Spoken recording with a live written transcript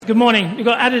Good morning. We've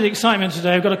got added excitement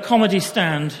today. We've got a comedy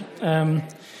stand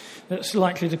that's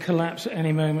likely to collapse at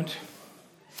any moment.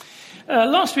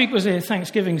 Last week was a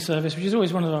Thanksgiving service, which is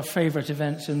always one of our favourite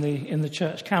events in the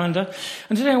church calendar.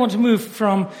 And today I want to move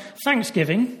from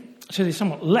Thanksgiving to the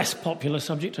somewhat less popular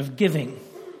subject of giving.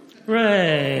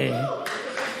 Hooray!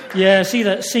 Yeah, see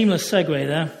that seamless segue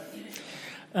there.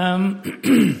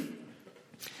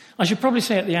 I should probably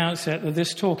say at the outset that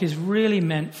this talk is really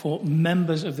meant for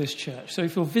members of this church. So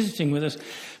if you're visiting with us,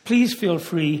 please feel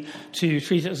free to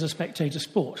treat it as a spectator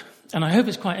sport. And I hope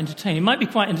it's quite entertaining. It might be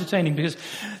quite entertaining because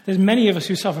there's many of us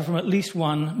who suffer from at least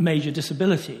one major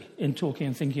disability in talking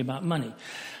and thinking about money.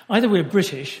 Either we're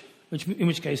British, in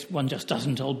which case one just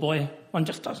doesn't, old boy, one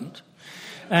just doesn't.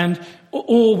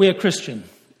 Or we're Christian.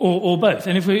 Or both.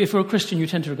 And if we're a Christian, you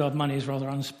tend to regard money as rather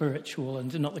unspiritual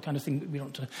and not the kind of thing that we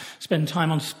want to spend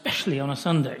time on, especially on a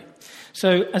Sunday.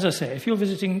 So, as I say, if you're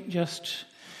visiting, just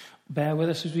bear with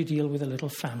us as we deal with a little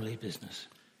family business.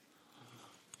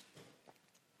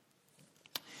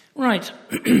 Right.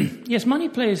 Yes, money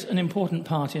plays an important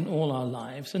part in all our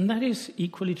lives, and that is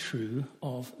equally true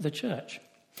of the church.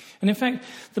 And in fact,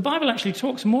 the Bible actually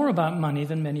talks more about money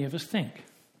than many of us think.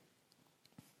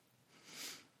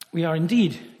 We are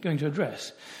indeed going to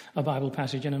address a Bible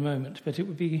passage in a moment, but it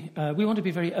would be we want to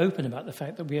be very open about the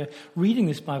fact that we are reading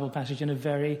this Bible passage in a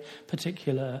very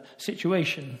particular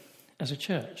situation as a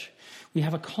church. We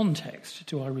have a context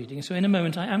to our reading. So in a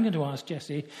moment, I am going to ask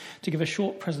Jesse to give a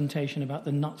short presentation about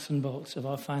the nuts and bolts of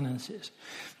our finances.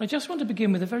 But I just want to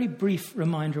begin with a very brief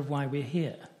reminder of why we're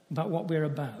here, about what we're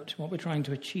about, what we're trying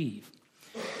to achieve.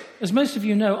 As most of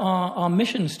you know, our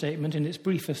mission statement in its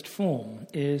briefest form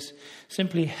is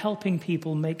simply helping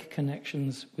people make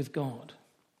connections with God.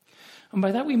 And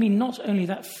by that we mean not only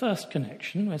that first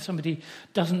connection, where somebody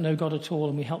doesn't know God at all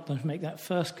and we help them to make that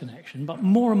first connection, but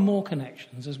more and more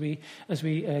connections as we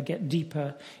get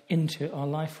deeper into our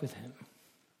life with Him.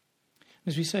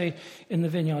 As we say in the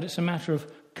Vineyard, it's a matter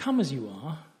of come as you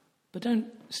are, but don't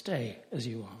stay as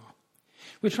you are.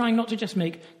 We're trying not to just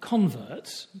make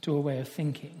converts to a way of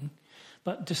thinking,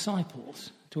 but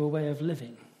disciples to a way of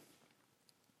living.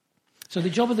 So the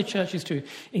job of the church is to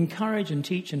encourage and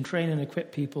teach and train and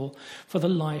equip people for the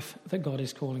life that God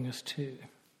is calling us to.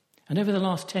 And over the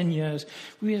last 10 years,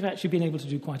 we have actually been able to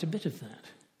do quite a bit of that.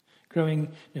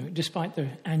 Growing, despite the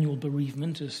annual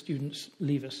bereavement as students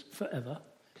leave us forever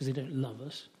because they don't love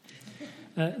us.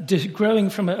 Growing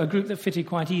from a group that fitted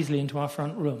quite easily into our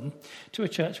front room to a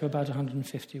church of about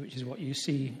 150, which is what you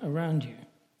see around you.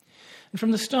 And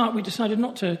from the start, we decided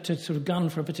not to sort of gun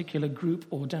for a particular group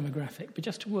or demographic, but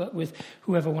just to work with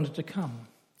whoever wanted to come.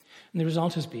 And the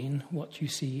result has been what you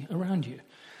see around you.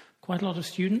 Quite a lot of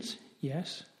students,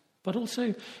 yes, but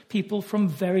also people from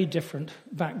very different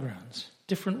backgrounds,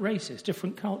 different races,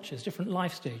 different cultures, different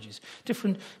life stages,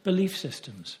 different belief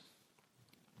systems.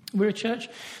 We're a church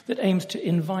that aims to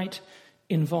invite,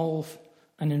 involve,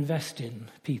 and invest in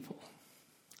people.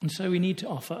 And so we need to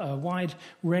offer a wide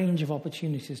range of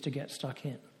opportunities to get stuck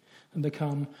in and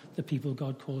become the people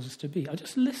God calls us to be. I'll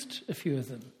just list a few of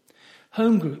them.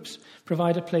 Home groups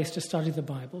provide a place to study the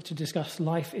Bible, to discuss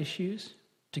life issues,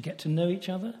 to get to know each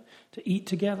other, to eat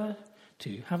together,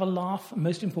 to have a laugh, and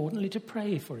most importantly, to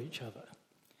pray for each other.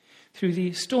 Through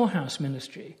the Storehouse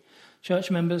ministry, church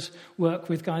members work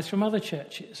with guys from other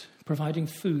churches, providing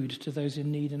food to those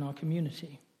in need in our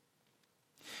community.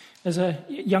 As a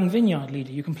young Vineyard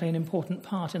leader, you can play an important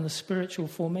part in the spiritual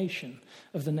formation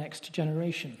of the next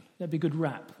generation. That'd be a good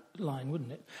rap line,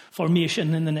 wouldn't it?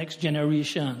 Formation in the next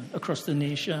generation, across the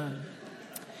nation.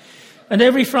 And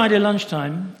every Friday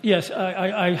lunchtime, yes,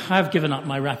 I have given up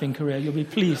my rapping career, you'll be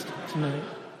pleased to know.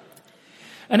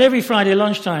 And every Friday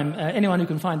lunchtime, anyone who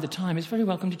can find the time is very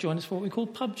welcome to join us for what we call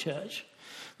pub church,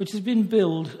 which has been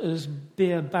billed as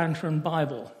beer, banter and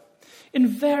Bible, in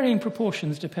varying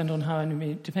proportions depending how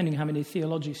many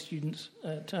theology students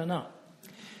turn up.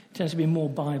 It tends to be more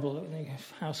Bible in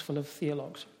a house full of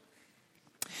theologues.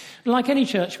 Like any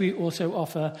church, we also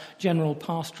offer general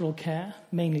pastoral care,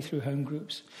 mainly through home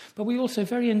groups, but we also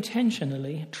very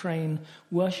intentionally train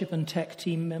worship and tech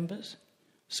team members,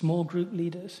 small group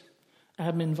leaders,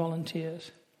 admin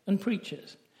volunteers, and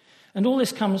preachers. And all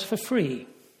this comes for free.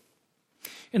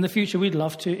 In the future, we'd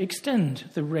love to extend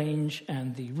the range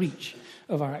and the reach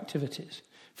of our activities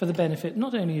for the benefit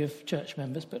not only of church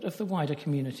members, but of the wider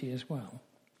community as well.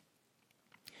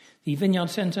 The Vineyard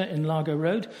Centre in Largo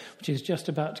Road, which is just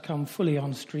about to come fully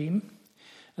on stream,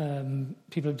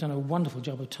 people have done a wonderful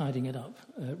job of tidying it up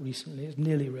recently, it's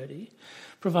nearly ready,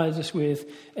 provides us with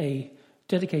a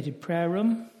dedicated prayer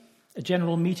room, a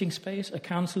general meeting space, a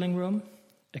counselling room,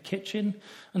 a kitchen,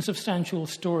 and substantial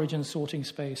storage and sorting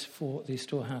space for the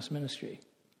storehouse ministry.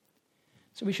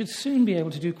 So we should soon be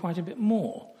able to do quite a bit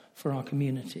more for our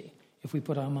community if we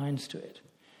put our minds to it,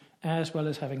 as well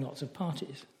as having lots of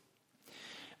parties.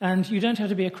 And you don't have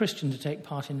to be a Christian to take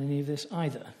part in any of this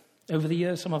either. Over the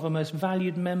years, some of our most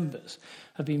valued members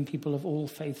have been people of all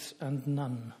faiths and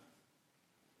none.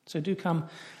 So do come.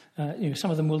 Some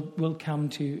of them will come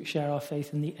to share our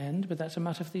faith in the end, but that's a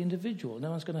matter for the individual. No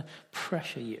one's going to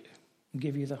pressure you and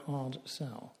give you the hard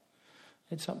sell.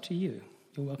 It's up to you.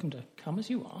 You're welcome to come as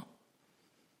you are,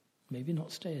 maybe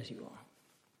not stay as you are.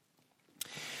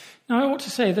 Now, I ought to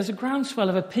say there's a groundswell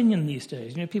of opinion these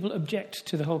days. People object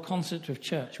to the whole concept of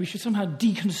church. We should somehow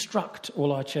deconstruct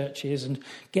all our churches and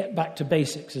get back to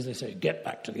basics, as they say, get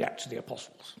back to the Acts of the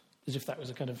Apostles, as if that was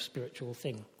a kind of spiritual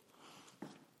thing.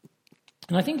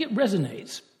 And I think it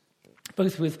resonates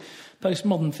both with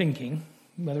postmodern thinking,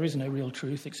 where there is no real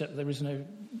truth, except there is no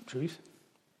truth.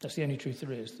 That's the only truth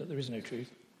there is, that there is no truth.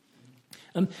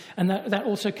 And that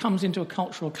also comes into a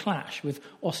cultural clash with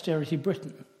austerity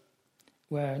Britain,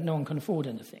 where no one can afford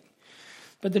anything.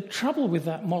 But the trouble with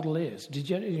that model is,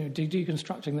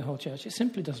 deconstructing the whole church, it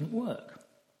simply doesn't work.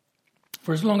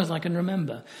 For as long as I can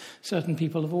remember, certain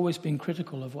people have always been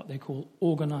critical of what they call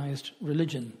organised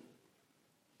religion.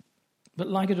 But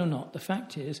like it or not, the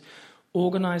fact is,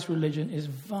 organised religion is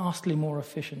vastly more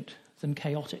efficient than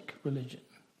chaotic religion.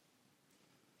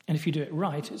 And if you do it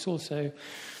right, it's also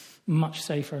much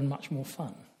safer and much more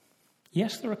fun.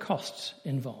 Yes, there are costs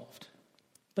involved,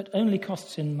 but only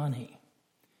costs in money.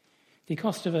 The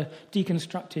cost of a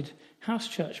deconstructed house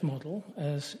church model,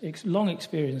 as long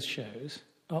experience shows,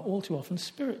 are all too often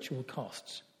spiritual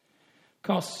costs.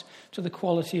 Costs to the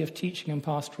quality of teaching and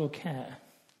pastoral care.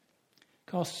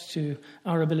 Costs to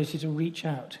our ability to reach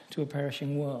out to a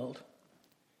perishing world.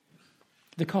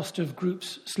 The cost of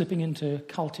groups slipping into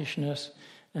cultishness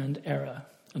and error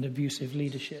and abusive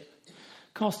leadership.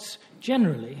 Costs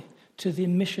generally to the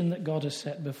mission that God has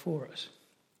set before us.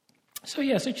 So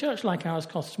yes, a church like ours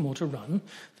costs more to run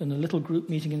than a little group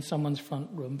meeting in someone's front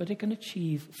room, but it can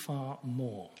achieve far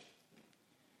more.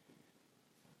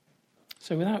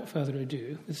 So without further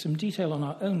ado, with some detail on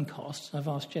our own costs, I've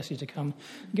asked Jesse to come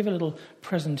and give a little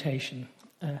presentation.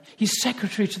 He's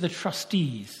secretary to the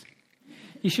trustees.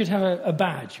 He should have a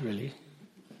badge, really.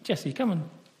 Jesse, come and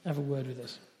have a word with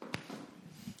us.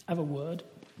 Have a word.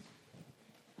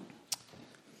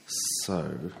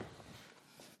 So,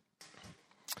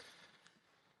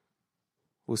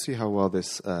 we'll see how well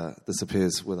this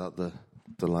appears without the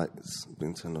lights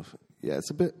being turned off. Yeah,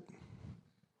 it's a bit...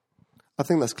 I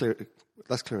think that's clear.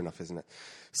 That's clear enough, isn't it?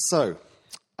 So,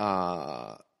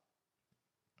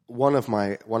 one of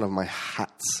my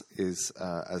hats is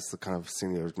as the kind of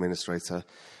senior administrator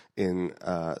in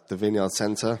the Vineyard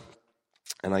Centre,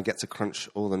 and I get to crunch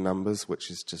all the numbers, which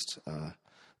is just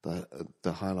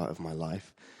the highlight of my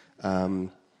life.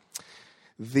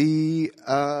 The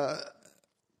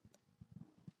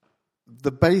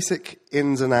basic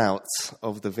ins and outs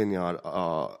of the Vineyard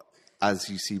are, as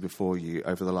you see before you,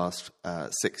 over the last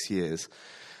 6 years.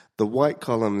 The white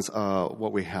columns are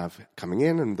what we have coming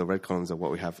in, and the red columns are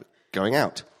what we have going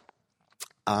out.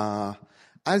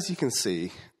 As you can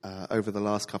see, over the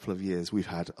last couple of years, we've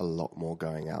had a lot more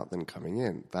going out than coming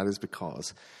in. That is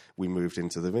because we moved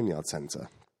into the Vineyard Centre.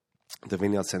 The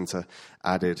Vineyard Centre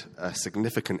added a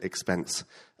significant expense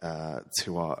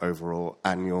to our overall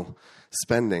annual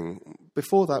spending.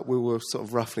 Before that, we were sort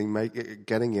of roughly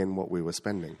getting in what we were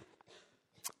spending.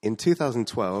 In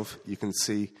 2012, you can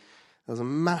see there was a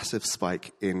massive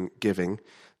spike in giving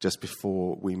just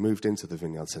before we moved into the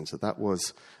Vineyard Centre. That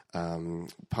was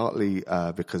partly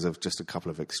because of just a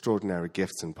couple of extraordinary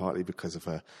gifts, and partly because of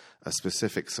a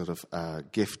specific sort of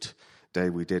gift day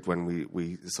we did when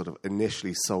we sort of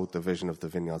initially sold the vision of the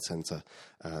Vineyard Centre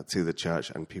to the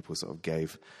church, and people sort of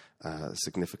gave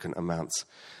significant amounts.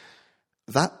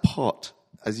 That pot,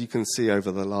 as you can see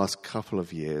over the last couple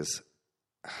of years,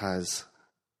 has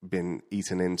been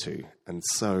eaten into, and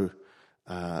so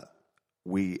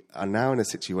we are now in a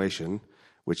situation,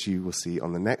 which you will see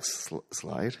on the next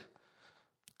slide,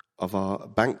 of our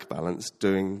bank balance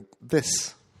doing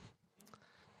this.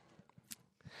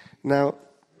 Now,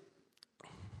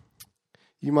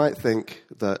 you might think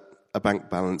that a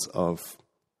bank balance of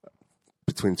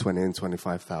between 20 and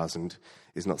 25,000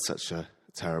 is not such a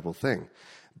terrible thing,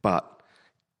 but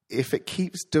if it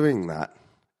keeps doing that,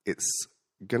 it's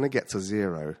going to get to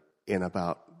zero in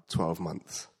about 12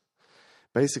 months.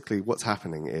 Basically, what's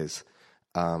happening is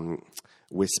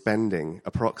we're spending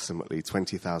approximately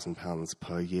 £20,000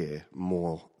 per year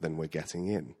more than we're getting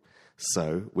in.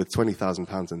 So with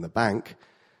 £20,000 in the bank,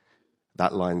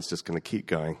 that line's just going to keep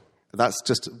going. That's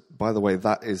just, by the way,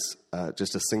 that is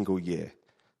just a single year.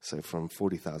 So from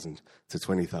 40,000 to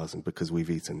 20,000 because we've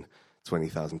eaten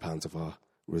 £20,000 of our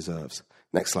reserves.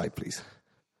 Next slide, please.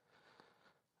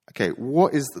 Okay,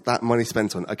 what is that money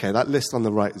spent on? Okay, that list on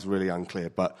the right is really unclear,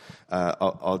 but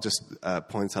I'll just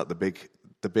point out the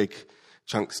big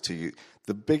chunks to you.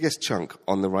 The biggest chunk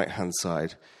on the right-hand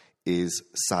side is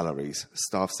salaries,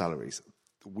 staff salaries.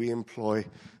 We employ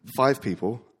 5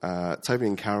 people, Toby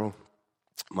and Carol,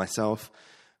 myself,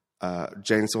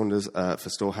 Jane Saunders for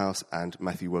Storehouse, and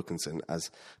Matthew Wilkinson as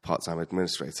part-time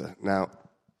administrator. Now,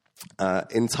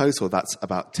 in total, that's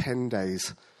about 10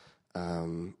 days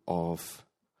of...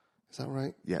 Is that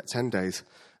right? Yeah, 10 days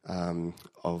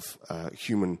of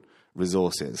human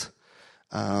resources.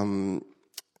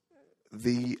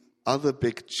 The other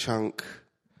big chunk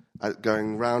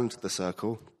going round the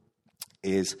circle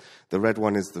is, the red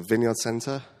one is the Vineyard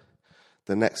Centre.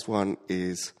 The next one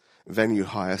is venue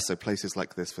hire, so places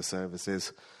like this for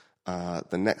services.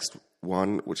 The next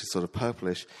one, which is sort of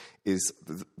purplish, is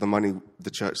the money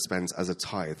the church spends as a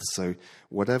tithe. So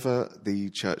whatever the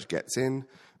church gets in,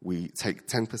 we take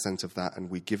 10% of that and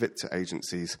we give it to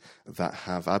agencies that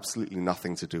have absolutely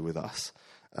nothing to do with us.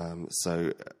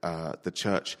 So the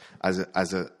church, as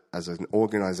an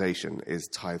organisation, is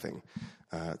tithing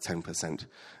 10%.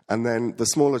 And then the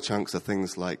smaller chunks are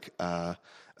things like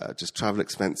just travel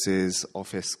expenses,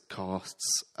 office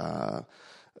costs,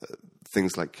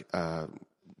 things like a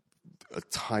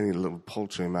tiny little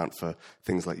paltry amount for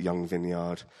things like Young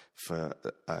Vineyard, for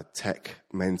tech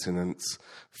maintenance,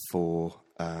 for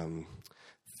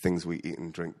things we eat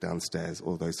and drink downstairs,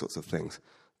 all those sorts of things.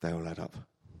 They all add up.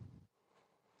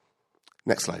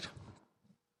 Next slide.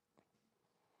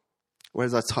 Where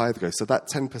does our tithe go? So that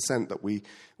 10% that we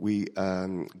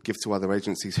give to other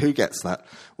agencies, who gets that?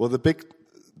 Well, the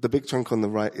big chunk on the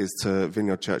right is to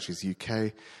Vineyard Churches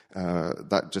UK.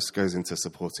 That just goes into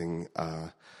supporting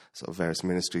sort of various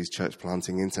ministries, church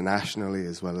planting internationally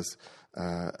as well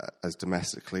as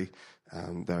domestically.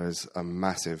 There is a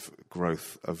massive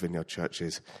growth of Vineyard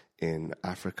churches in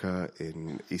Africa,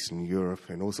 in Eastern Europe,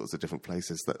 in all sorts of different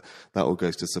places that all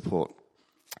goes to support.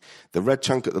 The red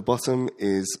chunk at the bottom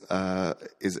is a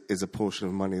portion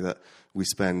of money that we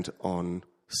spend on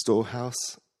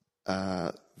Storehouse.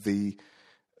 The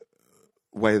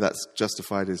way that's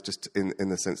justified is just in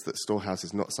the sense that Storehouse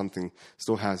is not something...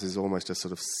 Storehouse is almost a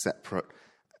sort of separate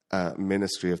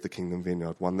ministry of the Kingdom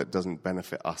Vineyard, one that doesn't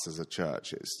benefit us as a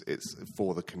church. It's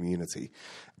for the community.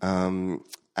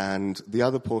 And the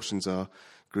other portions are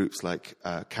groups like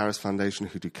Caris Foundation,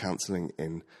 who do counselling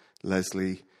in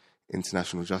Leslie,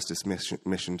 International Justice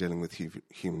Mission dealing with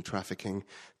human trafficking,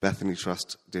 Bethany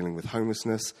Trust dealing with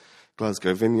homelessness,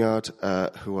 Glasgow Vineyard,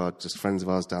 who are just friends of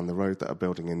ours down the road that are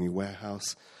building a new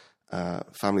warehouse,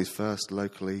 Families First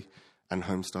locally, and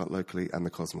Home Start locally, and the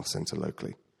Cosmos Centre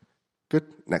locally. Good?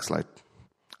 Next slide.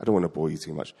 I don't want to bore you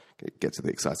too much. Get to the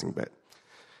exciting bit.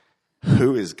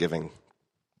 Who is giving?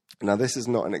 Now, this is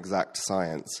not an exact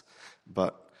science,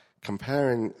 but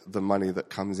comparing the money that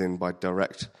comes in by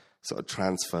direct sort of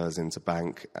transfers into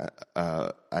bank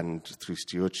and through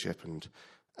stewardship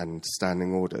and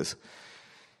standing orders,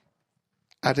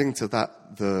 adding to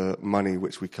that the money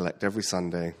which we collect every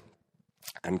Sunday,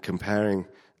 and comparing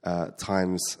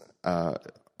times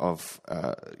of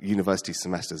university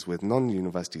semesters with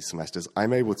non-university semesters,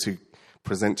 I'm able to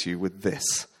present to you with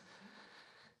this.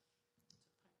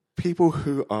 People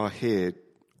who are here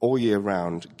all year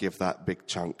round give that big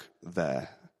chunk there.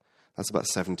 That's about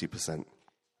 70%.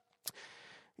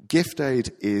 Gift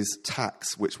aid is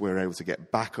tax which we're able to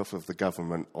get back off of the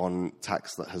government on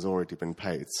tax that has already been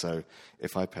paid. So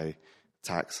if I pay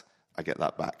tax, I get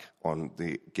that back on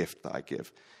the gift that I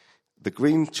give. The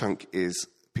green chunk is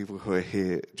people who are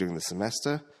here during the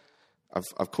semester.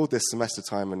 I've called this semester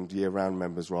time and year-round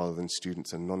members rather than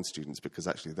students and non-students, because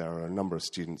actually there are a number of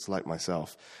students like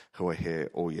myself who are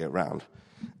here all year round.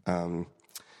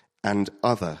 And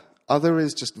other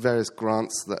is just various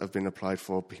grants that have been applied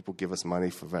for. People give us money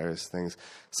for various things.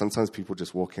 Sometimes people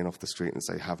just walk in off the street and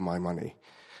say, have my money.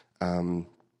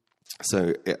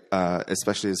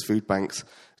 Especially as food banks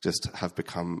just have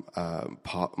become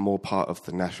more part of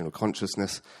the national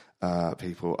consciousness,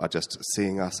 people are just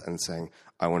seeing us and saying,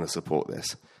 I want to support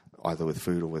this, either with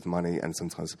food or with money, and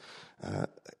sometimes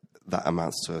that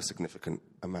amounts to a significant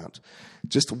amount.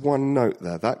 Just one note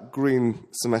there, that green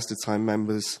semester time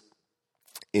members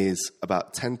is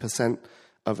about 10%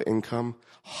 of income.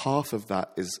 Half of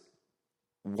that is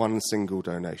one single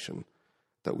donation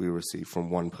that we receive from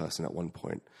one person at one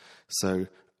point. So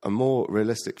a more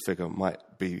realistic figure might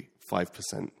be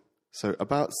 5% So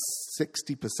about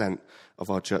 60% of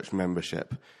our church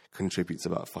membership contributes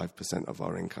about 5% of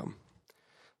our income.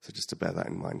 So just to bear that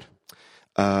in mind.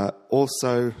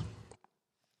 Also,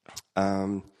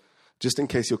 just in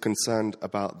case you're concerned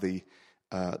about the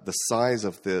size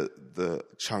of the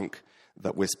chunk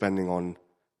that we're spending on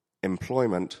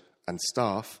employment and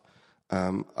staff,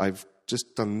 I've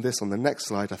just done this on the next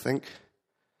slide, I think.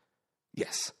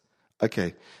 Yes.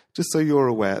 Okay. Just so you're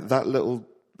aware, that little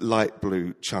light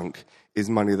blue chunk is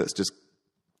money that's just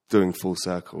doing full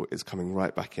circle. It's coming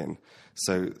right back in.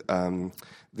 So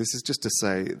this is just to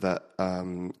say that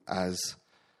as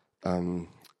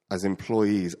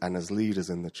employees and as leaders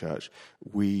in the church,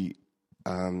 we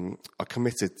are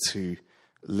committed to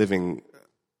living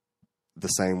the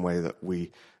same way that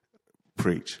we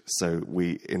preach. So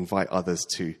we invite others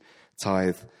to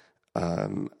tithe,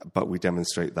 but we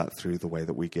demonstrate that through the way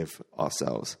that we give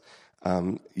ourselves.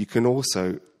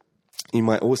 You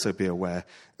might also be aware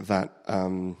that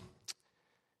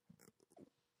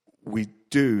we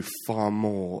do far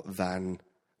more than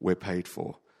we're paid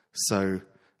for. So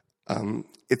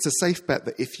it's a safe bet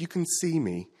that if you can see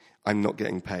me, I'm not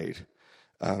getting paid.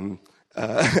 And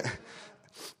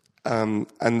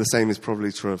the same is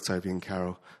probably true of Toby and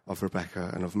Carol, of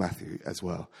Rebecca and of Matthew as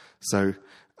well. So,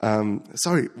 Jane.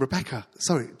 Rebecca.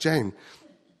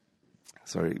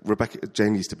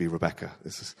 Jane used to be Rebecca.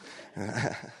 This is.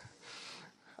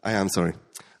 I am sorry.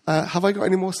 Have I got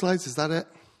any more slides? Is that it?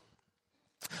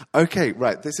 Okay,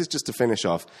 right. This is just to finish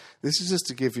off. This is just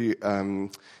to give you,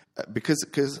 because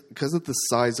of the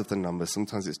size of the numbers,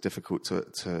 sometimes it's difficult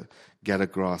to get a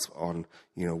grasp on,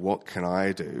 what can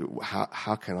I do?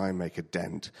 How can I make a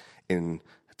dent in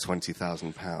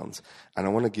 £20,000? And I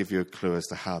want to give you a clue as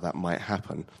to how that might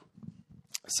happen.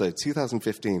 So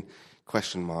 2015, ?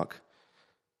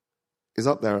 Is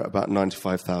up there at about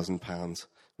 £95,000.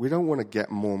 We don't want to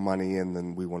get more money in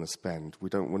than we want to spend. We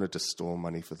don't want to just store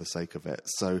money for the sake of it.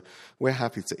 So we're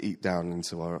happy to eat down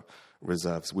into our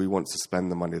reserves. We want to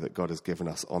spend the money that God has given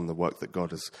us on the work that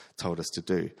God has told us to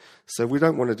do. So we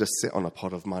don't want to just sit on a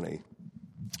pot of money.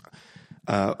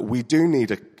 We do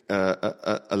need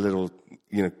a little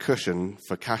cushion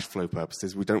for cash flow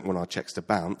purposes. We don't want our checks to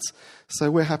bounce.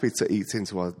 So we're happy to eat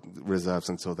into our reserves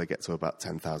until they get to about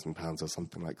 £10,000 or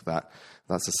something like that.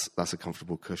 That's a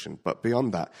comfortable cushion. But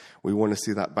beyond that, we want to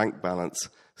see that bank balance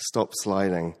stop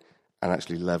sliding and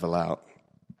actually level out.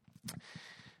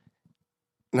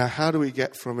 Now, how do we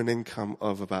get from an income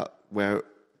of about where it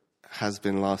has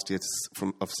been last year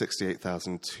of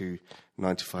 68,000 to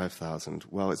 95,000?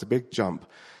 Well, it's a big jump.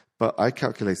 But I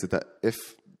calculated that if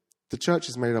the church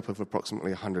is made up of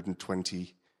approximately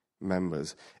 120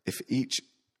 members, if each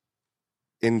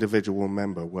individual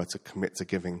member were to commit to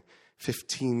giving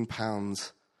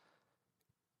 £15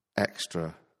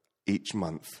 extra each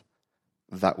month,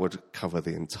 that would cover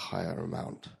the entire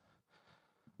amount.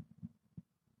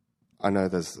 I know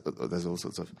there's all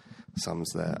sorts of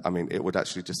sums there. I mean, it would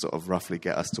actually just sort of roughly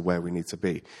get us to where we need to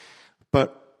be.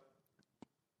 But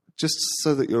just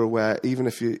so that you're aware, even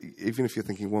if you're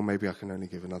thinking, well, maybe I can only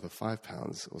give another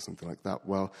 £5 or something like that.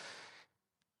 Well,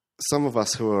 some of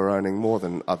us who are earning more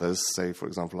than others, say, for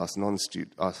example,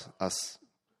 us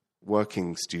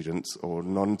working students or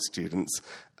non-students,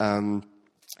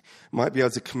 might be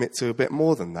able to commit to a bit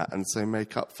more than that, and so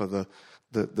make up for the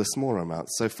smaller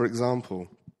amounts. So, for example,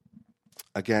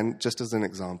 again, just as an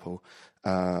example,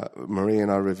 Marie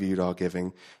and I reviewed our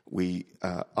giving. We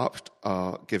upped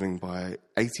our giving by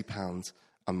 £80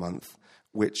 a month,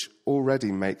 which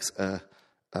already makes a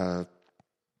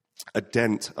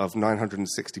dent of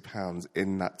 £960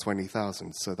 in that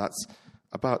 20,000. So that's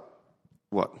about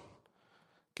what?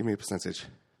 Give me a percentage.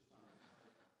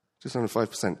 Just under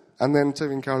 5%. And then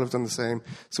Toby and Carol have done the same.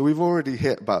 So we've already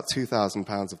hit about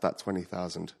 £2,000 of that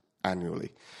 20,000 annually.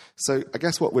 So I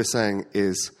guess what we're saying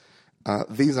is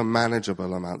these are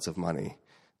manageable amounts of money.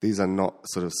 These are not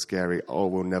sort of scary,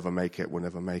 we'll never make it.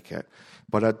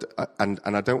 But I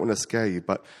don't want to scare you,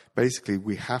 but basically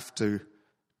we have to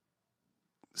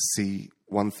see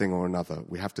one thing or another.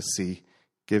 We have to see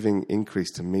giving increase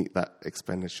to meet that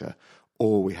expenditure,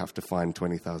 or we have to find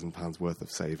 £20,000 worth of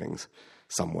savings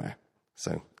somewhere.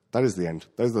 So that is the end.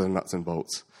 Those are the nuts and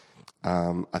bolts.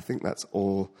 I think that's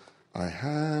all I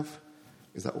have.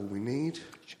 Is that all we need?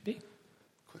 Should be.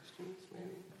 Questions,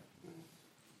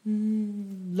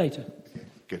 maybe? Later.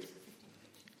 Good.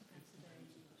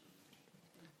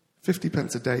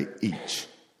 50p a day each,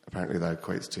 apparently that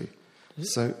equates to.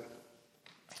 So,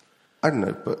 I don't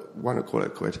know, but why not call it a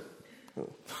quid?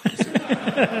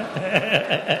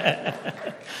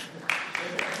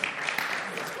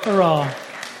 Hurrah.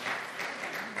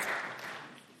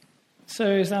 So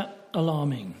is that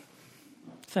alarming.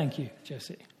 Thank you,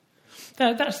 Jesse.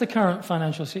 That's the current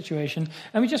financial situation,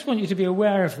 and we just want you to be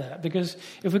aware of that, because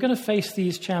if we're going to face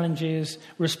these challenges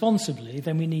responsibly,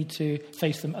 then we need to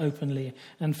face them openly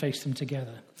and face them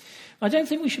together. I don't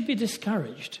think we should be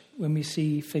discouraged when we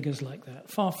see figures like that.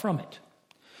 Far from it.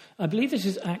 I believe this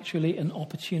is actually an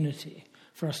opportunity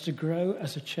for us to grow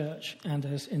as a church and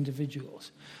as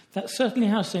individuals. That's certainly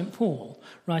how St. Paul,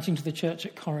 writing to the church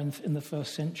at Corinth in the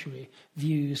first century,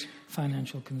 views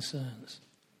financial concerns.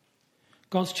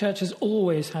 God's church has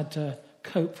always had to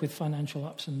cope with financial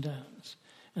ups and downs,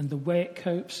 and the way it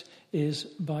copes is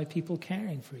by people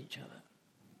caring for each other.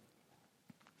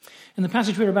 In the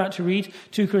passage we're about to read,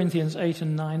 2 Corinthians 8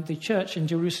 and 9, the church in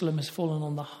Jerusalem has fallen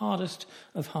on the hardest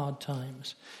of hard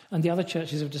times, and the other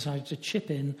churches have decided to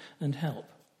chip in and help.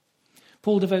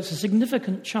 Paul devotes a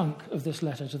significant chunk of this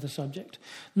letter to the subject,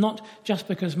 not just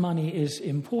because money is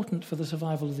important for the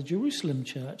survival of the Jerusalem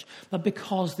church, but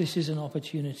because this is an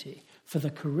opportunity for the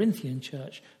Corinthian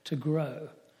church to grow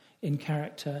in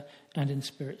character and in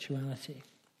spirituality.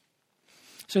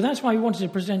 So that's why we wanted to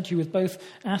present you with both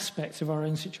aspects of our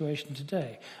own situation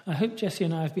today. I hope Jesse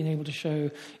and I have been able to show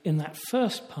in that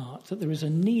first part that there is a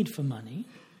need for money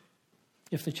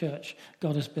if the church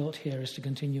God has built here is to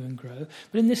continue and grow.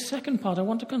 But in this second part, I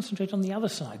want to concentrate on the other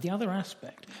side, the other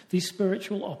aspect, the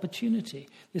spiritual opportunity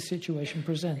this situation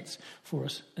presents for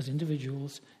us as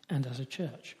individuals and as a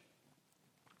church.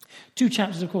 2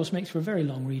 chapters, of course, makes for a very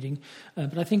long reading,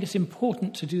 but I think it's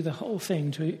important to do the whole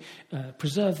thing to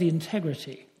preserve the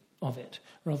integrity of it,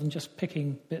 rather than just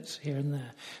picking bits here and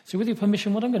there. So with your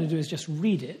permission, what I'm going to do is just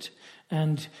read it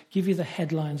and give you the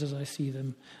headlines as I see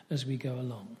them as we go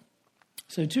along.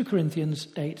 So 2 Corinthians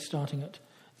 8, starting at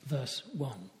verse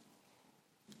 1.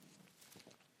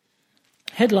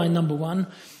 Headline number 1,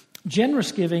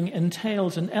 generous giving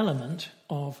entails an element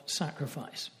of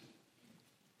sacrifice.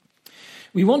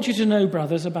 We want you to know,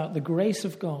 brothers, about the grace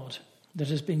of God that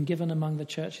has been given among the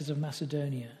churches of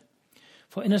Macedonia.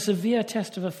 For in a severe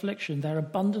test of affliction, their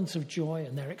abundance of joy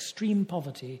and their extreme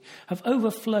poverty have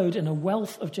overflowed in a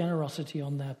wealth of generosity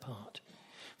on their part.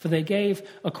 For they gave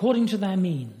according to their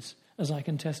means, as I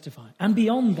can testify, and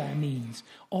beyond their means,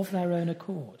 of their own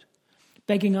accord,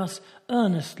 begging us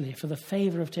earnestly for the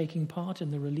favor of taking part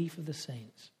in the relief of the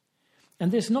saints.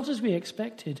 And this not as we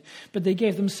expected, but they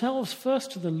gave themselves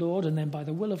first to the Lord and then by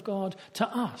the will of God to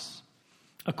us.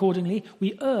 Accordingly,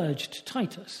 we urged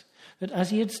Titus that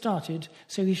as he had started,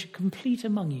 so he should complete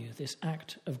among you this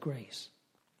act of grace.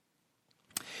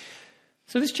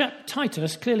 So this chap,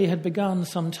 Titus, clearly had begun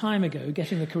some time ago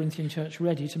getting the Corinthian church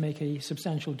ready to make a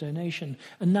substantial donation,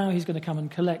 and now he's going to come and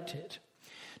collect it.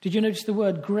 Did you notice the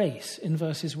word grace in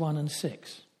verses 1 and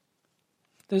 6?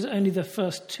 Those are only the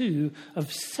first 2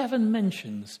 of 7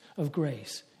 mentions of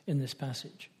grace in this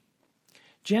passage.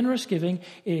 Generous giving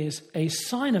is a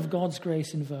sign of God's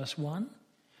grace in verse 1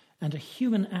 and a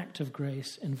human act of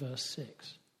grace in verse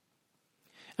 6.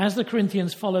 As the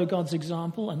Corinthians follow God's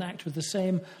example and act with the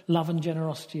same love and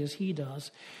generosity as he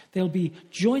does, they'll be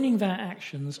joining their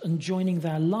actions and joining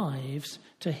their lives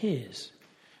to his,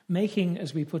 making,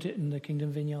 as we put it in the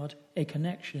Kingdom Vineyard, a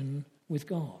connection with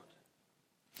God.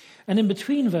 And in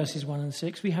between verses 1 and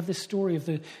 6, we have this story of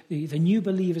the new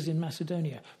believers in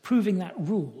Macedonia, proving that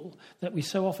rule that we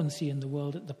so often see in the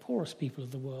world, that the poorest people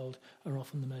of the world are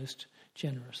often the most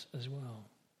generous as well.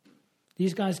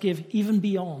 These guys give even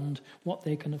beyond what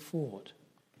they can afford.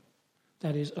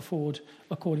 That is, afford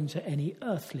according to any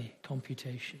earthly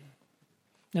computation.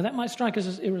 Now that might strike us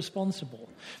as irresponsible,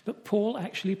 but Paul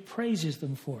actually praises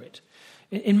them for it.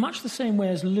 In much the same way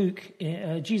as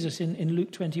Jesus in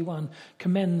Luke 21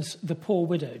 commends the poor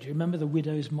widow. Do you remember the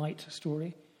widow's mite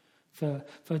story? For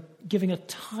giving a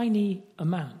tiny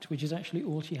amount, which is actually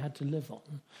all she had to live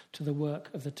on, to the work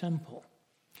of the temple.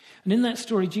 And in that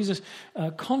story, Jesus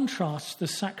contrasts the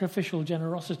sacrificial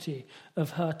generosity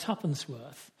of her tuppence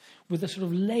worth with the sort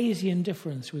of lazy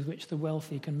indifference with which the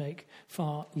wealthy can make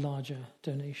far larger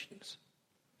donations.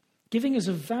 Giving is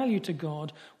of value to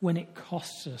God when it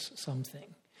costs us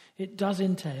something. It does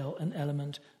entail an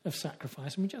element of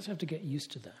sacrifice, and we just have to get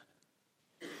used to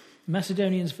that.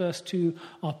 Macedonians, verse 2,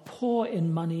 are poor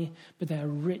in money, but they are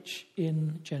rich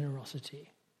in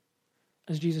generosity.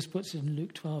 As Jesus puts it in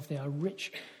Luke 12, they are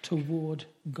rich toward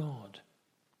God.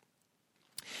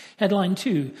 Headline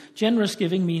 2, generous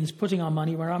giving means putting our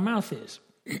money where our mouth is.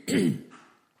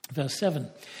 Verse 7,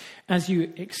 as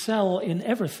you excel in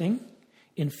everything,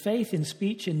 in faith, in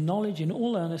speech, in knowledge, in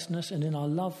all earnestness, and in our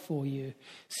love for you,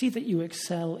 see that you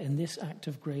excel in this act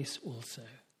of grace also.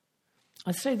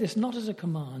 I say this not as a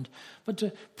command, but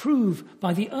to prove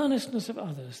by the earnestness of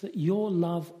others that your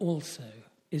love also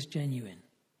is genuine.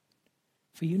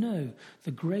 For you know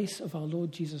the grace of our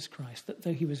Lord Jesus Christ, that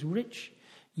though he was rich,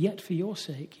 yet for your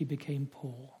sake he became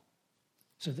poor,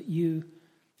 so that you,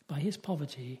 by his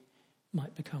poverty,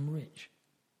 might become rich.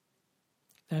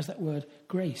 There's that word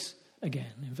grace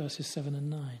again in verses 7 and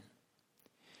 9.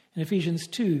 In Ephesians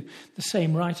 2, the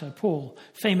same writer, Paul,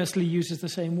 famously uses the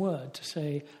same word to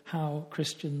say how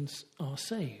Christians are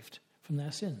saved from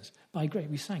their sins. By grace.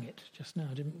 We sang it just now,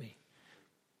 didn't we?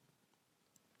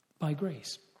 By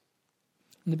grace.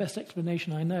 And the best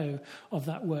explanation I know of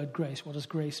that word grace, what does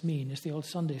grace mean, is the old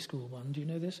Sunday school one. Do you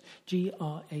know this?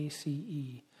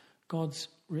 Grace. God's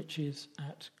riches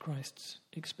at Christ's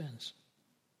expense.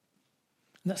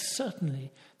 And that's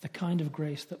certainly the kind of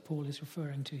grace that Paul is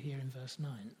referring to here in verse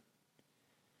 9.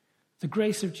 The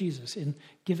grace of Jesus in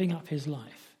giving up his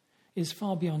life is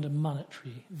far beyond a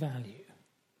monetary value.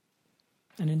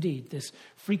 And indeed, this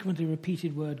frequently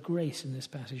repeated word grace in this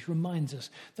passage reminds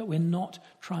us that we're not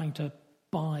trying to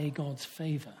buy God's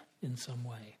favour in some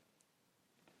way.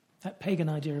 That pagan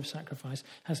idea of sacrifice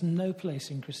has no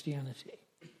place in Christianity.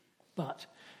 But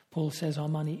Paul says our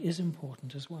money is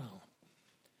important as well.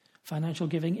 Financial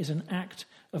giving is an act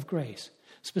of grace,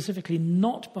 specifically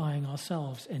not buying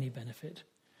ourselves any benefit,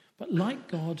 but like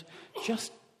God,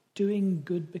 just doing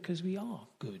good because we are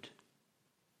good.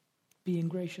 Being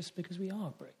gracious because we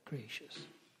are gracious.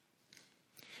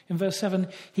 In verse 7,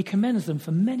 he commends them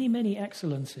for many, many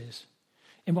excellences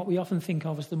in what we often think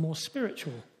of as the more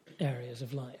spiritual areas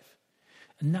of life.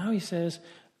 And now he says,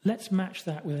 let's match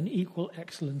that with an equal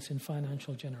excellence in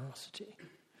financial generosity.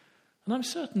 And I'm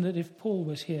certain that if Paul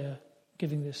was here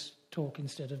giving this talk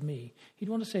instead of me, he'd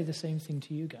want to say the same thing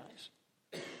to you guys.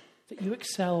 That you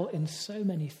excel in so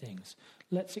many things.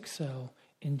 Let's excel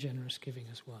in generous giving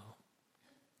as well.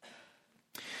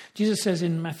 Jesus says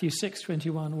in Matthew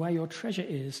 6:21, where your treasure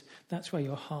is, that's where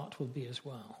your heart will be as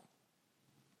well.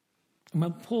 And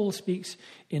when Paul speaks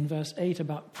in verse 8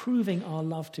 about proving our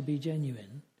love to be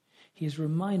genuine, he is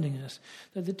reminding us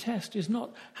that the test is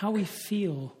not how we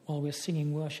feel while we're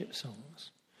singing worship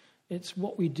songs. It's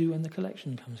what we do when the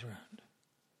collection comes around.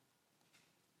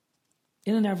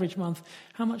 In an average month,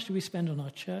 how much do we spend on our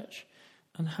church?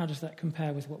 And how does that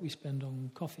compare with what we spend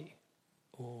on coffee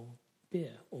or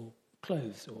beer or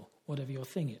clothes or whatever your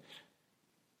thing is?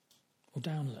 Or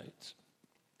downloads?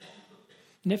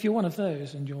 And if you're one of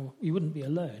those, and you wouldn't be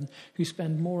alone, who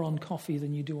spend more on coffee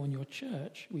than you do on your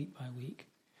church week by week,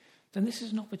 then this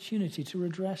is an opportunity to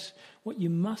redress what you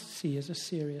must see as a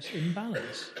serious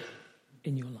imbalance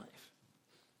in your life.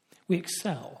 We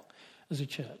excel as a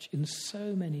church in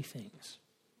so many things.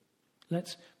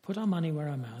 Let's put our money where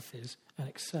our mouth is and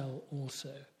excel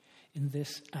also in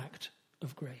this act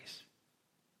of grace.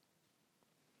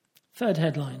 Third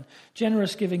headline,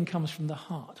 generous giving comes from the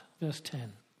heart, verse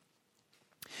 10.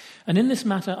 And in this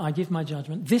matter I give my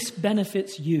judgment. This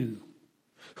benefits you,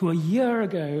 who a year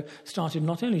ago started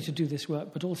not only to do this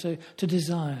work, but also to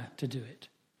desire to do it.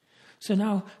 So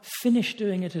now finish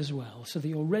doing it as well, so that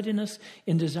your readiness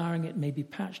in desiring it may be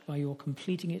patched by your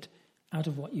completing it out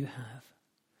of what you have.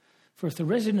 For if the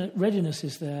readiness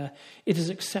is there, it is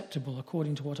acceptable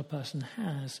according to what a person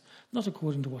has, not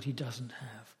according to what he doesn't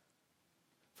have.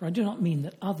 For I do not mean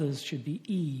that others should be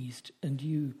eased and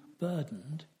you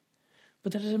burdened,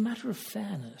 but that as a matter of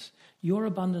fairness, your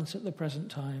abundance at the present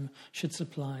time should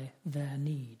supply their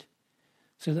need,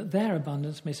 so that their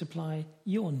abundance may supply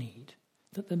your need,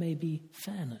 that there may be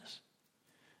fairness.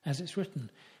 As it's written,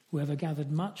 whoever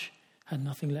gathered much had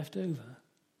nothing left over,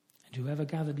 and whoever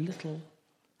gathered little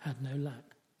had no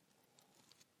lack.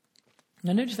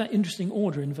 Now notice that interesting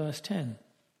order in verse 10.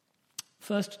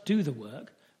 First do the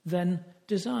work, then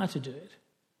desire to do it.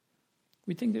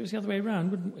 We'd think it was the other way around,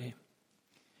 wouldn't we?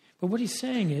 But what he's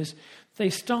saying is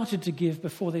they started to give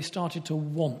before they started to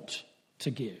want to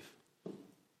give.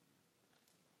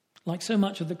 Like so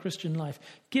much of the Christian life,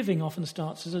 giving often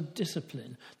starts as a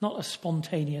discipline, not a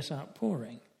spontaneous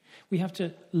outpouring. We have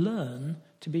to learn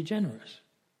to be generous.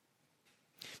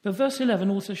 But verse 11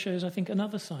 also shows, I think,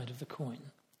 another side of the coin.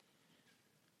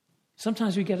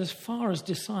 Sometimes we get as far as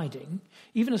deciding,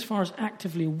 even as far as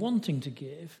actively wanting to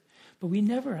give, but we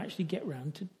never actually get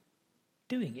round to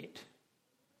doing it.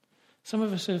 Some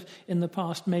of us have, in the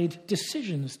past, made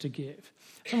decisions to give.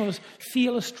 Some of us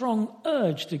feel a strong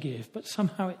urge to give, but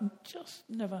somehow it just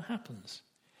never happens.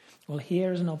 Well,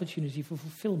 here is an opportunity for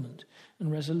fulfillment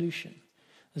and resolution.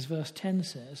 As verse 10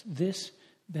 says, this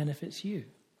benefits you.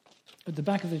 At the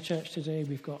back of the church today,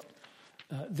 we've got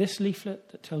this leaflet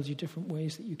that tells you different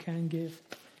ways that you can give,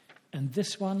 and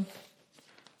this one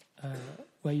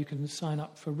where you can sign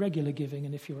up for regular giving,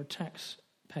 and if you're a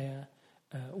taxpayer,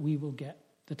 we will get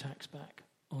the tax back.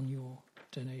 on your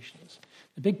donations.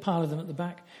 The big pile of them at the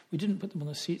back, we didn't put them on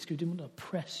the seats because we didn't want to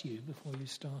oppress you before you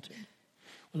started.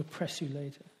 We'll oppress you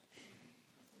later.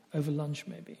 Over lunch,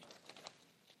 maybe.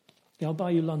 Yeah, I'll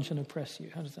buy you lunch and oppress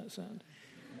you. How does that sound?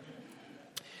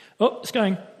 Oh, it's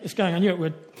going. I knew it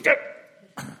would. Go!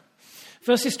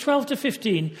 Verses 12 to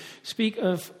 15 speak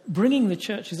of bringing the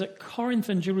churches at Corinth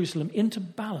and Jerusalem into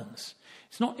balance.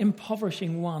 It's not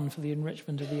impoverishing one for the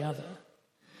enrichment of the other.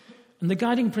 And the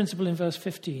guiding principle in verse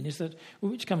 15 is that,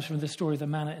 which comes from the story of the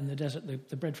manna in the desert,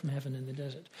 the bread from heaven in the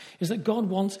desert, is that God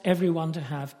wants everyone to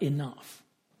have enough.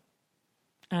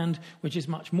 And, which is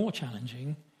much more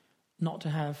challenging, not to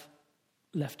have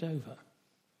left over.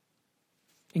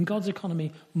 In God's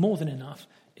economy, more than enough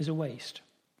is a waste.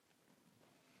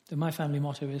 So my family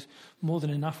motto is, more than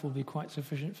enough will be quite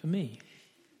sufficient for me.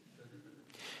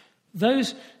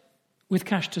 Those with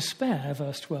cash to spare,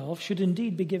 verse 12, should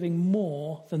indeed be giving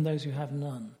more than those who have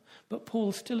none. But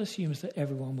Paul still assumes that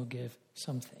everyone will give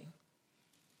something.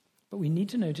 But we need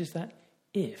to notice that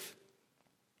if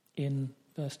in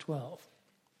verse 12.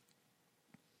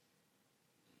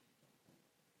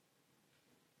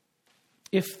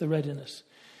 If the readiness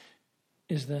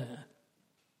is there,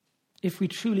 if we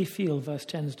truly feel verse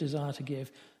 10's desire to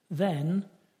give, then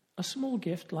a small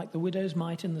gift, like the widow's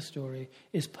mite in the story,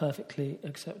 is perfectly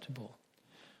acceptable.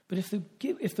 But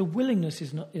if the willingness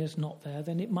is not there,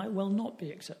 then it might well not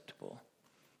be acceptable.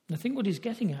 And I think what he's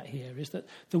getting at here is that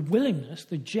the willingness,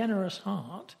 the generous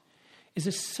heart, is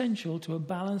essential to a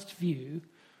balanced view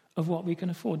of what we can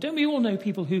afford. Don't we all know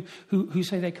people who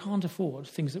say they can't afford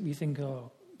things that we think are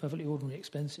perfectly ordinary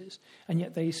expenses, and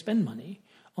yet they spend money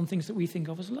on things that we think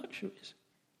of as luxuries?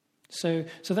 So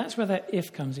that's where that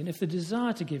if comes in. If the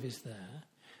desire to give is there,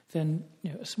 then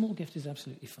a small gift is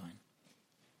absolutely fine.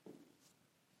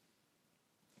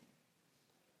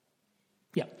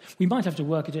 Yeah, we might have to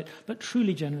work at it, but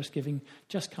truly generous giving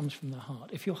just comes from the heart.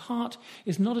 If your heart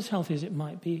is not as healthy as it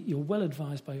might be, you're well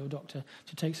advised by your doctor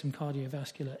to take some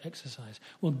cardiovascular exercise.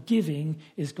 Well, giving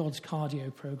is God's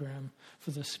cardio program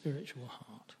for the spiritual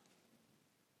heart.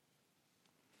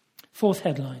 Fourth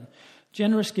headline,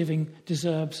 generous giving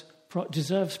deserves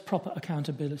proper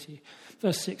accountability.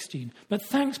 Verse 16, but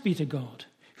thanks be to God,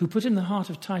 who put in the heart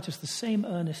of Titus the same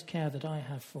earnest care that I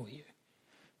have for you.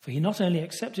 For he not only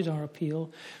accepted our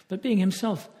appeal, but being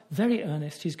himself very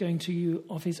earnest, he's going to you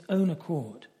of his own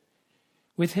accord.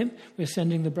 With him, we're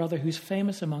sending the brother who's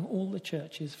famous among all the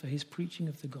churches for his preaching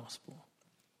of the gospel.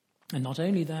 And not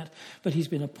only that, but he's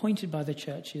been appointed by the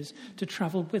churches to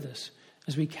travel with us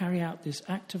as we carry out this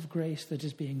act of grace that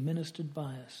is being ministered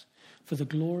by us for the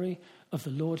glory of the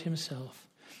Lord himself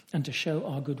and to show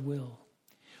our goodwill.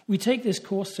 We take this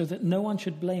course so that no one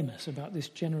should blame us about this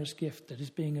generous gift that is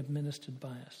being administered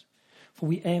by us. For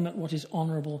we aim at what is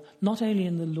honourable not only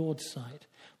in the Lord's sight,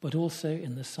 but also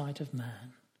in the sight of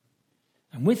man.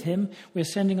 And with him we're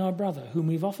sending our brother, whom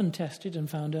we've often tested and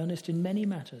found earnest in many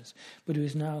matters, but who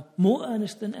is now more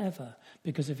earnest than ever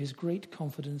because of his great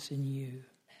confidence in you.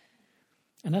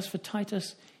 And as for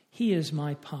Titus, he is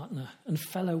my partner and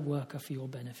fellow worker for your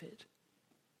benefit.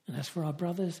 And as for our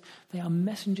brothers, they are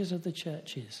messengers of the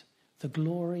churches, the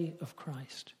glory of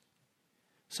Christ.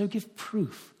 So give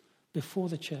proof before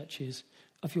the churches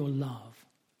of your love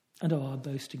and of our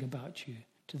boasting about you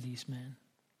to these men.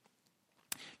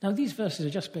 Now, these verses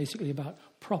are just basically about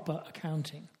proper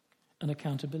accounting and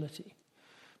accountability.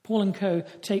 Paul and co.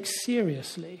 take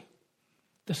seriously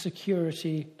the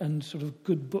security and sort of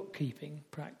good bookkeeping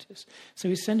practice. So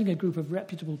he's sending a group of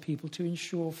reputable people to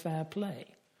ensure fair play,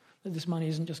 that this money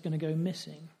isn't just going to go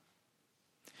missing.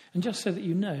 And just so that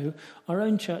you know, our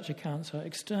own church accounts are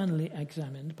externally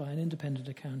examined by an independent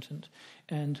accountant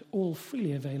and all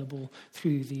freely available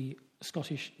through the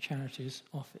Scottish Charities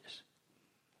Office.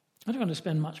 I don't want to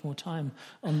spend much more time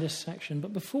on this section,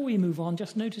 but before we move on,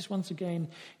 just notice once again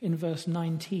in verse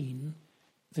 19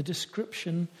 the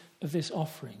description of this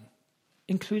offering,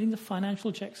 including the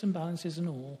financial checks and balances and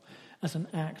all, as an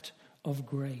act of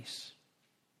grace.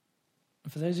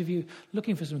 And for those of you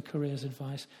looking for some careers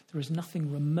advice, there is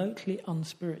nothing remotely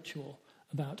unspiritual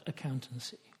about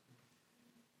accountancy.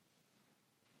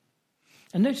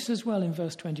 And notice as well in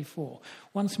verse 24,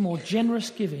 once more, generous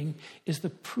giving is the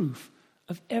proof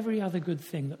of every other good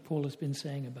thing that Paul has been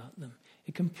saying about them.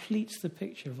 It completes the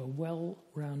picture of a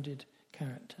well-rounded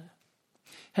character.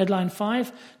 Headline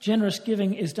 5, generous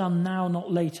giving is done now,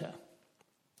 not later.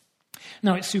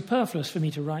 Now, it's superfluous for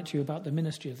me to write to you about the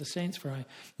ministry of the saints, for I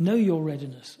know your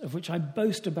readiness, of which I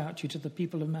boast about you to the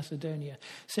people of Macedonia,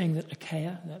 saying that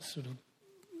Achaia, that's sort of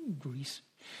Greece,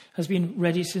 has been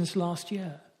ready since last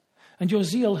year, and your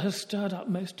zeal has stirred up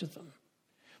most of them.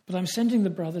 But I'm sending the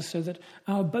brothers so that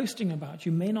our boasting about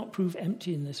you may not prove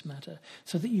empty in this matter,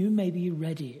 so that you may be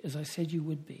ready, as I said you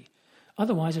would be.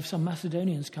 Otherwise, if some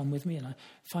Macedonians come with me and I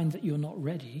find that you're not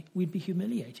ready, we'd be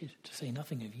humiliated, to say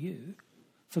nothing of you,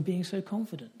 for being so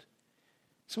confident.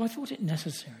 So I thought it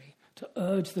necessary to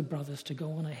urge the brothers to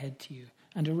go on ahead to you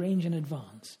and arrange in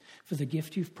advance for the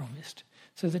gift you've promised,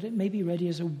 so that it may be ready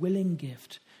as a willing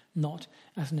gift, not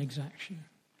as an exaction.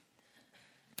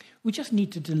 We just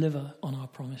need to deliver on our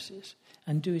promises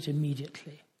and do it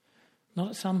immediately, not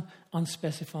at some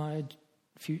unspecified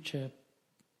future,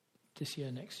 this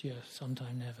year, next year,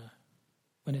 sometime never,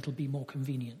 when it'll be more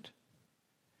convenient.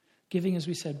 Giving, as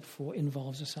we said before,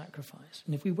 involves a sacrifice.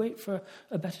 And if we wait for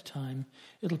a better time,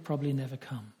 it'll probably never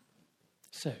come.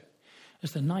 So,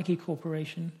 as the Nike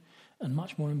Corporation, and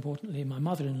much more importantly, my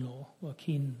mother-in-law, were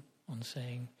keen on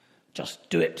saying, just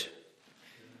do it.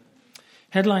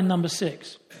 Headline number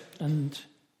 6, and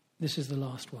this is the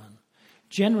last one.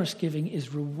 Generous giving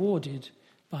is rewarded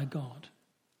by God.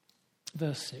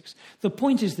 Verse 6. The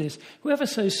point is this: whoever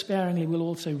sows sparingly will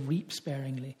also reap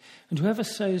sparingly, and whoever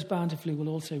sows bountifully will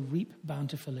also reap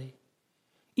bountifully.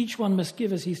 Each one must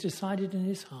give as he's decided in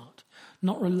his heart,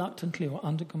 not reluctantly or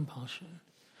under compulsion,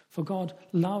 for God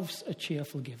loves a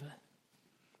cheerful giver.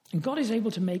 And God is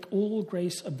able to make all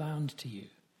grace abound to you,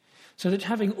 so that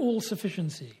having all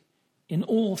sufficiency in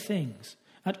all things,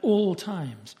 at all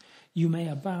times, you may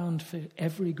abound for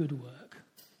every good work.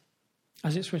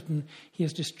 As it's written, he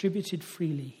has distributed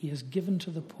freely, he has given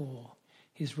to the poor,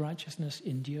 his righteousness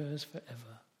endures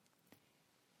forever.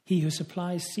 He who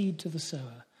supplies seed to the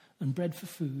sower and bread for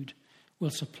food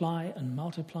will supply and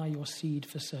multiply your seed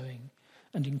for sowing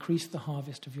and increase the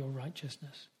harvest of your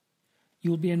righteousness.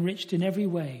 You will be enriched in every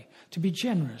way, to be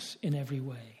generous in every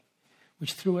way,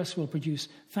 which through us will produce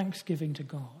thanksgiving to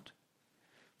God.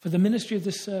 For the ministry of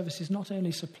this service is not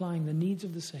only supplying the needs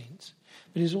of the saints,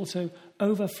 but is also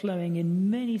overflowing in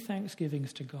many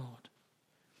thanksgivings to God.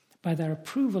 By their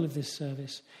approval of this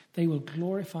service, they will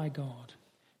glorify God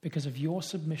because of your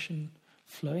submission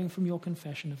flowing from your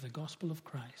confession of the gospel of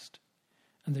Christ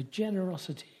and the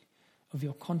generosity of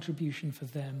your contribution for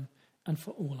them and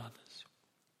for all others.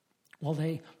 While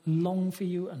they long for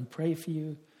you and pray for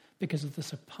you because of the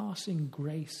surpassing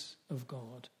grace of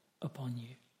God upon you.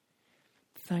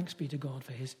 Thanks be to God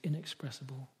for his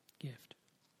inexpressible gift.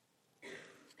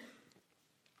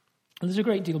 And there's a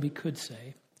great deal we could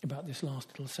say about this last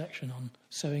little section on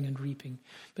sowing and reaping,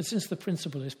 but since the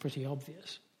principle is pretty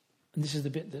obvious, and this is the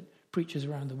bit that preachers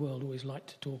around the world always like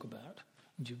to talk about,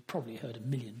 and you've probably heard a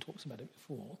million talks about it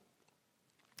before,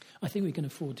 I think we can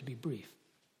afford to be brief.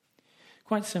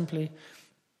 Quite simply,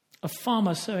 a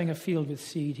farmer sowing a field with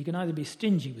seed, he can either be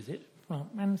stingy with it, well,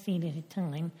 one seed at a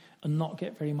time, and not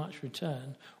get very much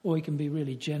return, or he can be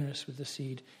really generous with the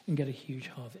seed and get a huge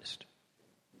harvest.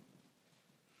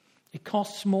 It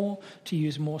costs more to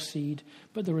use more seed,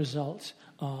 but the results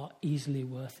are easily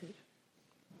worth it.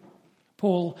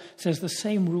 Paul says the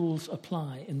same rules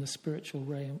apply in the spiritual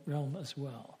realm as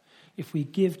well. If we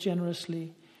give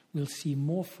generously, we'll see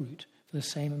more fruit for the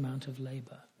same amount of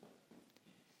labor.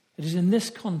 It is in this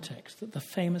context that the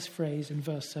famous phrase in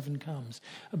verse 7 comes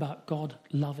about God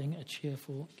loving a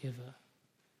cheerful giver.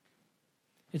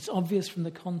 It's obvious from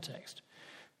the context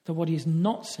that what he's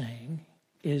not saying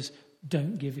is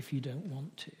don't give if you don't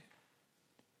want to.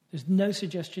 There's no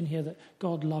suggestion here that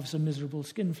God loves a miserable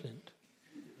skinflint.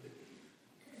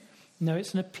 No,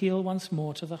 it's an appeal once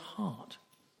more to the heart.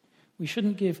 We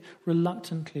shouldn't give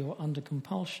reluctantly or under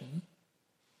compulsion,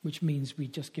 which means we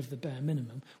just give the bare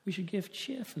minimum. We should give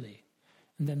cheerfully,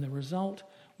 and then the result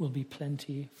will be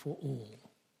plenty for all.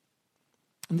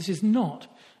 And this is not,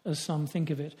 as some think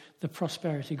of it, the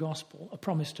prosperity gospel, a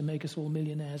promise to make us all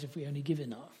millionaires if we only give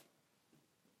enough.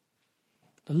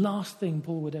 The last thing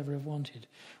Paul would ever have wanted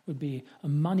would be a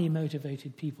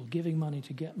money-motivated people giving money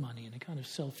to get money in a kind of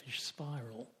selfish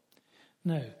spiral.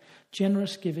 No,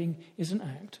 generous giving is an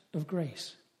act of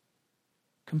grace,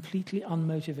 completely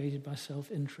unmotivated by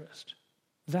self-interest.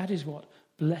 That is what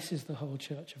blesses the whole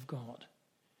church of God,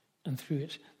 and through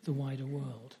it, the wider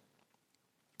world.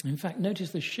 In fact,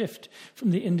 notice the shift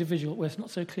from the individual, where it's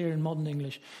not so clear in modern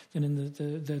English than in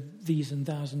the these and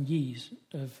thous and ye's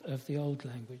of the old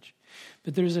language.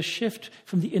 But there is a shift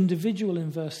from the individual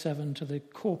in verse 7 to the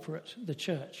corporate, the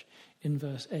church, in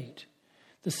verse 8.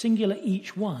 The singular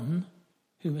each one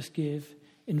who must give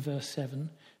in verse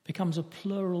 7 becomes a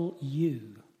plural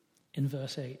you in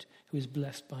verse 8, who is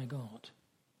blessed by God.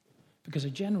 Because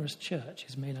a generous church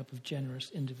is made up of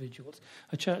generous individuals.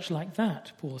 A church like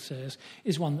that, Paul says,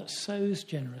 is one that sows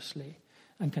generously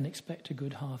and can expect a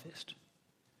good harvest.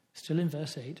 Still in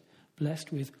verse 8,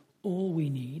 blessed with all we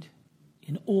need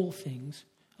in all things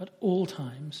at all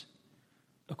times,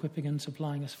 equipping and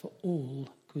supplying us for all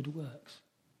good works.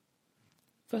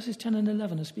 Verses 10 and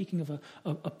 11 are speaking of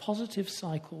a positive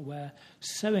cycle where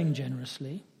sowing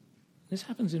generously, this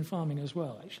happens in farming as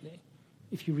well, actually,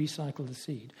 if you recycle the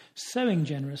seed. Sowing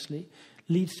generously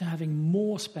leads to having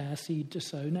more spare seed to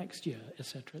sow next year,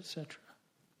 etc., etc.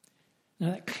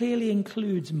 Now, that clearly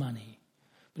includes money,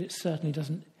 but it certainly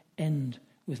doesn't end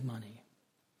with money.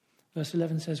 Verse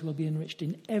 11 says we'll be enriched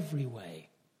in every way,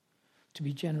 to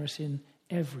be generous in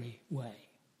every way.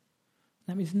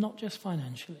 That means not just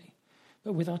financially,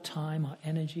 but with our time, our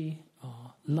energy,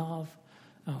 our love,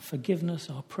 our forgiveness,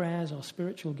 our prayers, our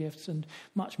spiritual gifts, and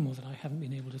much more that I haven't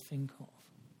been able to think of.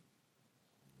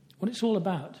 What it's all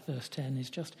about, verse 10,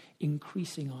 is just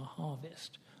increasing our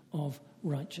harvest of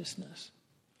righteousness.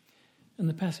 And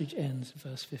the passage ends,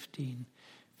 verse 15.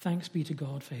 Thanks be to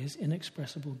God for his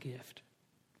inexpressible gift.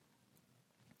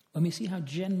 When we see how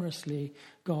generously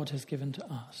God has given to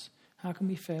us, how can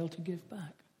we fail to give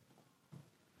back?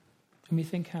 When we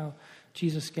think how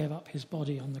Jesus gave up his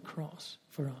body on the cross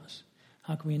for us,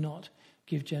 how can we not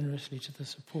give generously to the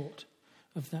support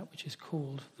of that which is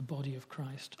called the body of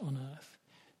Christ on earth,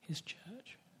 his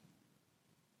church?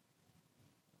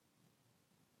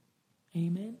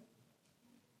 Amen?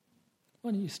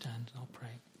 Why don't you stand and I'll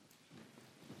pray.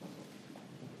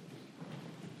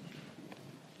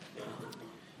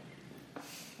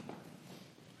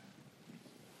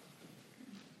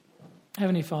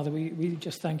 Heavenly Father, we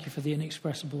just thank you for the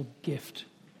inexpressible gift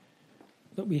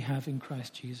that we have in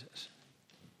Christ Jesus.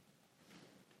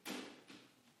 I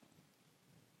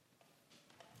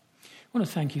want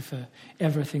to thank you for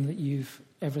everything that you've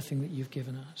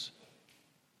given us.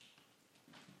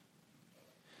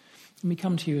 And we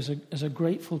come to you as a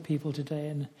grateful people today,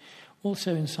 and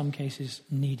also in some cases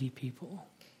needy people.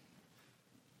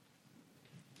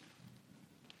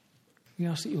 We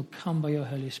ask that you'll come by your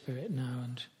Holy Spirit now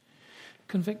and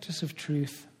convict us of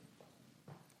truth,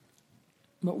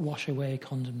 but wash away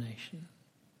condemnation.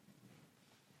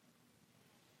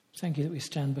 Thank you that we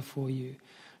stand before you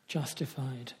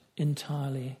justified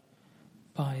entirely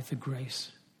by the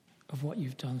grace of what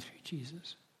you've done through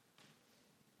Jesus.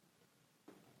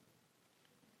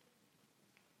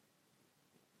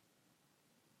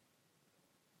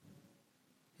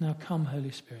 Now come,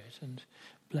 Holy Spirit, and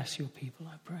bless your people,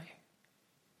 I pray.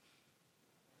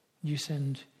 You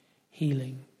send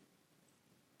healing,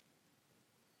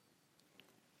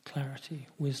 clarity,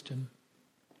 wisdom,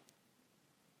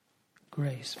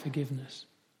 grace, forgiveness.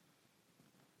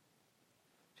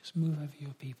 Just move over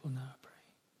your people now, I pray.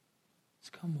 Let's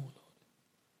come, O Lord.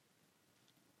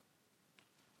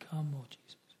 Come, Lord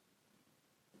Jesus.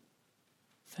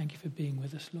 Thank you for being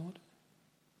with us, Lord.